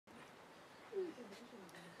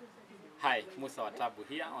Hi, Musa Watabu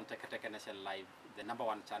here on Teke Nation Live, the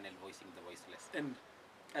 #1 channel voicing the voiceless. And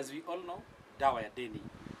as we all know, dawa ya deni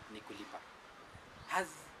ni kulipa. Has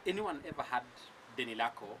anyone ever had deni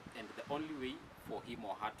lako and the only way for him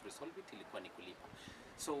or her to resolve it ilikuwa ni kulipa?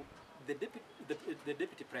 So the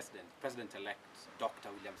deputy president, president-elect Dr.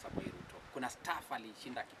 William Samoei Ruto, kuna staff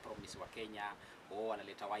alishinda kipromise wa Kenya,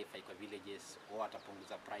 analeta wifi kwa villages,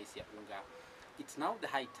 atapunguza price ya unga. It's now the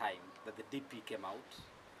high time that the DP came out.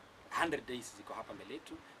 100 days ziko hapa mbele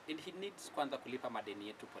yetu, and he needs kwanza kulipa madeni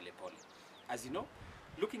yetu pole pole. As you know,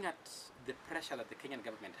 looking at the pressure that the Kenyan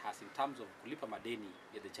government has in terms of kulipa madeni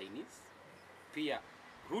ya the Chinese, pia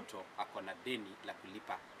Ruto ako na deni la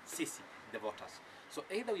kulipa sisi, the voters. So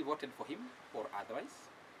either we voted for him or otherwise.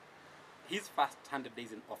 His first 100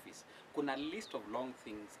 days in office, kuna list of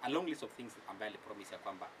a long list of things ambaye alipromise ya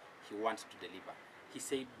kwamba he wants to deliver. He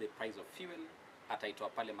said the price of fuel ataitoa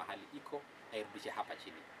pale mahali iko, airudishe hapa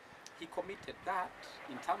chini. He committed that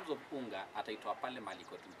in terms of unga ataitoa pale mahali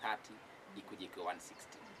iko 230 ikuje kwa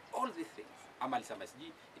 160. All these things, ama alisema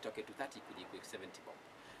siji itoke 230 ikuje kwa 70 bob.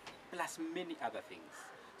 Plus many other things.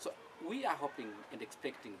 So we are hoping and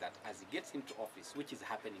expecting that as he gets into office, which is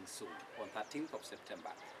happening soon, on 13th of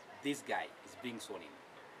September, this guy is being sworn in.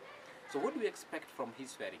 So what do we expect from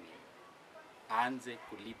his swearing in? Aanze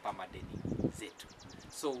kulipa madeni zetu.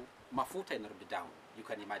 So mafuta inarudi down, you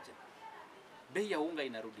can imagine. Bei ya unga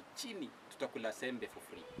inarudi chini, tutakula sembe for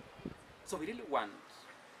free. So we really want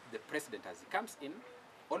the president, as he comes in,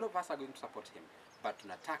 all of us are going to support him, but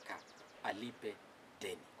tunataka alipe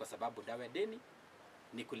deni, kwa sababu dawa ya deni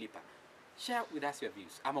ni kulipa. Share with us your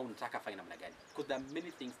views, ama unataka fanya namna gani? Because there are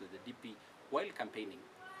many things that the DP, while campaigning,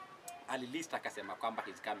 alilista akasema kwamba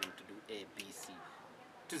he's coming to do A, B, C,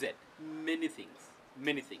 to Z. Many things.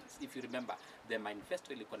 Many things. If you remember, the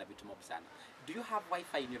manifesto ilikuwa na vitu mob sana. Do you have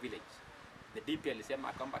Wi-Fi in your village? The DP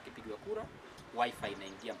alisema kwamba akipigwa kura, Wi-Fi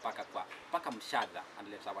inaingia mpaka mshadha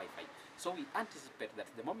analeta Wi-Fi. So we anticipate that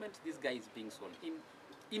the moment this guy is being sworn in,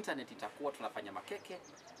 internet itakuwa tunafanya makeke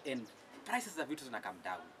and prices of vitu zina come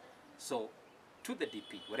down. So to the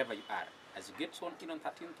DP, wherever you are, as you get sworn in on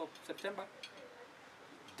 13th of September,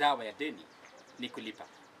 dawa ya deni ni kulipa.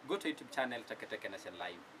 Go to YouTube channel Teke Nation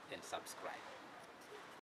Live and subscribe.